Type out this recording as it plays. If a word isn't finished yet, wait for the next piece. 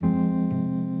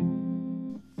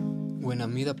When I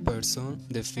meet a person,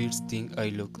 the first thing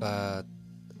I look at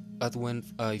when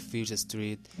I first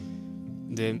treat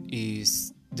them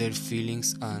is their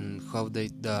feelings and how they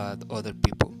that other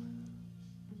people.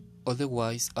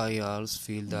 Otherwise, I also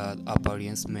feel that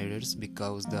appearance matters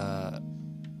because the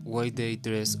way they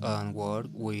dress and work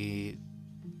with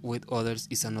others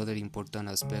is another important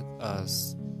aspect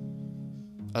as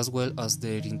well as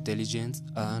their intelligence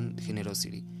and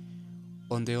generosity.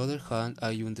 On the other hand,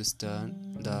 I understand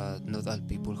that not all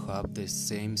people have the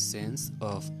same sense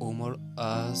of humor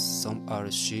as some are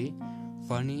shy,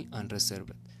 funny, and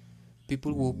reserved.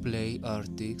 People who play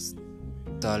artists,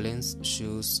 talents,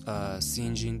 shoes,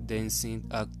 singing, dancing,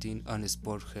 acting, and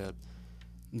sport help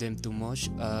them too much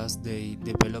as they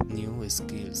develop new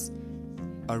skills,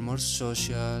 are more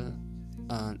social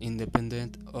and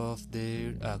independent of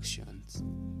their actions.